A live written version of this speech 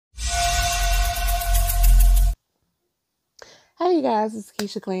Hey you guys, it's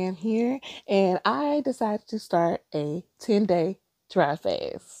Keisha Clan here, and I decided to start a 10-day dry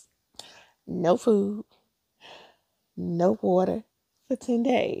fast. No food, no water for 10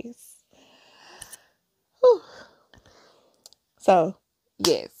 days. Whew. So,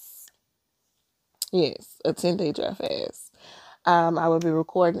 yes, a 10-day dry fast. I will be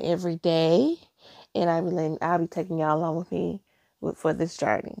recording every day, and I'll be taking y'all along with me for this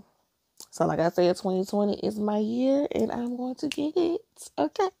journey. So, like I said, 2020 is my year, and I'm going to get it.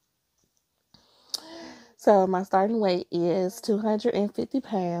 Okay. So, my starting weight is 250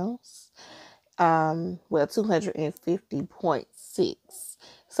 pounds. 250.6.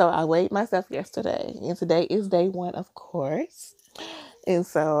 So I weighed myself yesterday, and today is day one, of course. And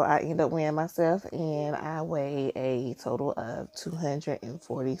so I end up weighing myself, and I weigh a total of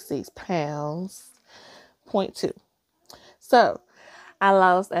 246 pounds, point two. So I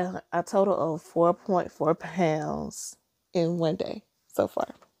lost a total of 4.4 pounds in one day so far.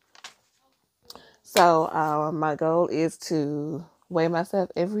 So my goal is to weigh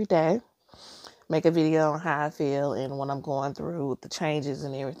myself every day, make a video on how I feel and what I'm going through with the changes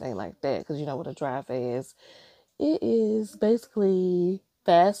and everything like that. Because you know what a dry fast, it is basically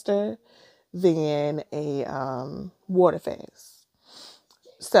faster than a water fast.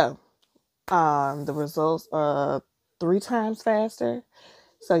 So the results are 3 times faster.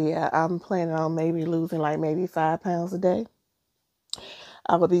 So yeah, I'm planning on maybe losing like maybe 5 pounds a day.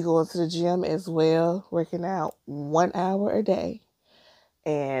 I will be going to the gym as well, working out 1 hour a day,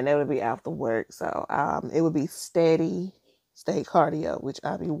 and it would be after work. So it would be steady state cardio, which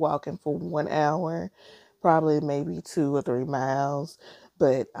I'll be walking for 1 hour, probably maybe 2 or 3 miles,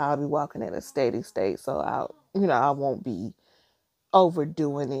 but I'll be walking at a steady state. So I won't be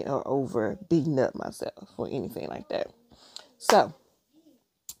overdoing it or over beating up myself or anything like that. So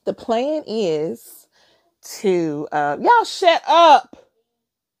the plan is to, y'all shut up.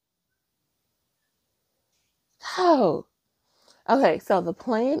 Oh, okay. So the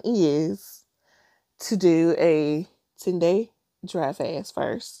plan is to do a 10-day dry fast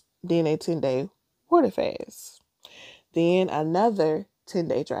first, then a 10-day water fast, then another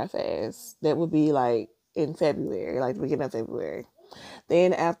 10-day dry fast. That would be like in February, like the beginning of February.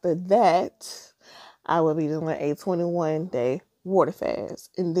 Then after that, I will be doing a 21-day water fast,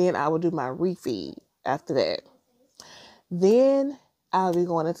 and then I will do my refeed after that. Then I'll be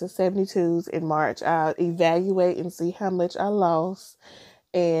going into 72s in March. I'll evaluate and see how much I lost,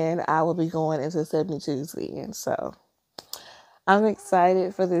 and I will be going into 72s then. So I'm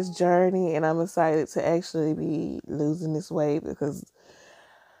excited for this journey, and I'm excited to actually be losing this weight because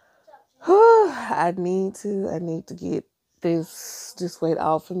I need to get this weight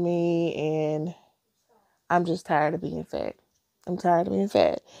off of me, and I'm just tired of being fat. I'm tired of being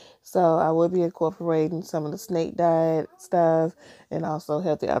fat. So I will be incorporating some of the snake diet stuff and also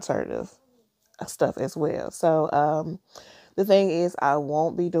healthy alternative stuff as well. So the thing is, I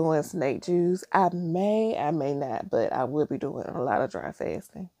won't be doing snake juice. I may not, but I will be doing a lot of dry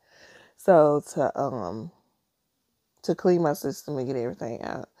fasting. So to clean my system and get everything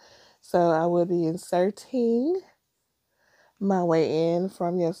out. So I will be inserting my weigh in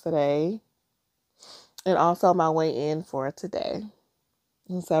from yesterday and also my weigh in for today.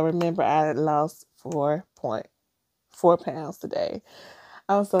 And so remember, I lost 4.4 pounds today.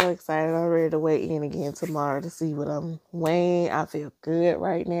 I'm so excited. I'm ready to weigh in again tomorrow to see what I'm weighing. I feel good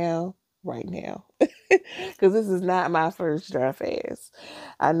right now. Because this is not my first dry fast.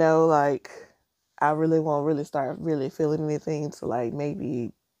 I know, like, I really won't really start really feeling anything to like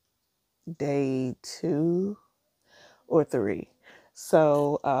maybe day 2 or 3.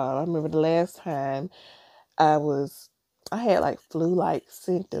 So I remember the last time I had like flu-like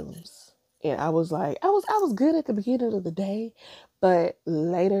symptoms, and I was good at the beginning of the day, but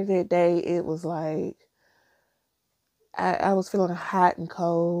later that day it was like I was feeling hot and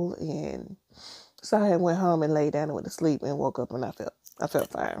cold, and so I went home and laid down and went to sleep and woke up and I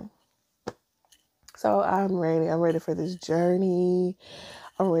felt fine. So I'm ready. I'm ready for this journey.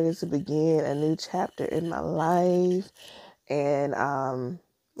 I'm ready to begin a new chapter in my life. And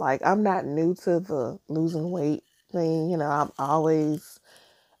like, I'm not new to the losing weight thing. You know, I've always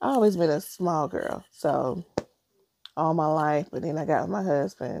been a small girl. So all my life, but then I got with my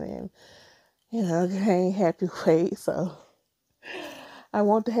husband and gained happy weight. So I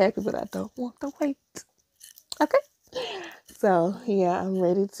want the happy, but I don't want the weight. Okay. So yeah, I'm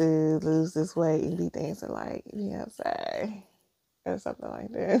ready to lose this weight and be dancing like Beyonce or something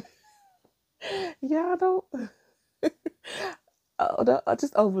like that. Y'all don't, don't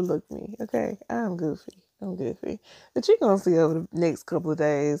just overlook me, okay? I'm goofy. But you're gonna see over the next couple of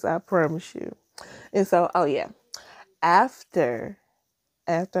days, I promise you. And so, oh yeah, after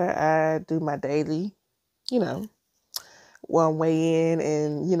I do my daily, you know, one weigh in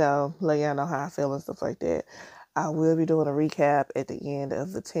and, let y'all know how I feel and stuff like that, I will be doing a recap at the end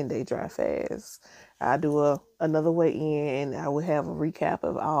of the 10-day dry fast. I do another weigh in and I will have a recap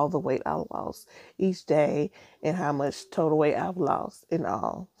of all the weight I lost each day and how much total weight I've lost in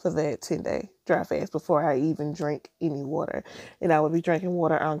all for that 10-day dry fast before I even drink any water. And I will be drinking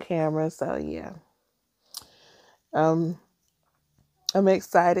water on camera. So yeah. I'm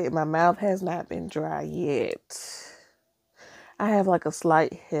excited. My mouth has not been dry yet. I have like a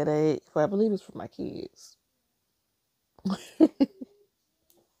slight headache, but I believe it's from my kids.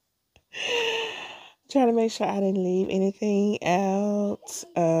 Trying to make sure I didn't leave anything out.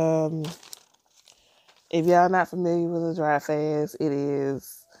 If y'all not familiar with a dry fast, it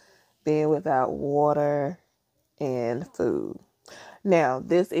is being without water and food. Now,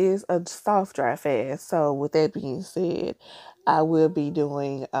 this is a soft dry fast. So with that being said, I will be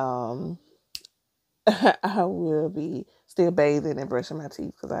doing, I will be still bathing and brushing my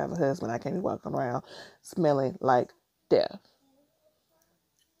teeth because I have a husband. I can't be walking around smelling like death.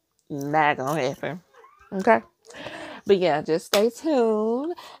 Not gonna happen. Okay. But yeah, just stay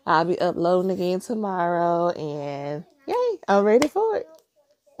tuned. I'll be uploading again tomorrow and yay, I'm ready for it.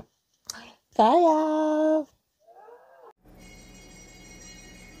 Bye y'all.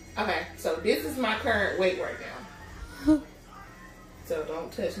 Okay, so this is my current weight right now. So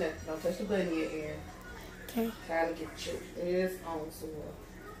don't touch nothing. Don't touch the button yet, Aaron. Okay. Try to get your ears on somewhere.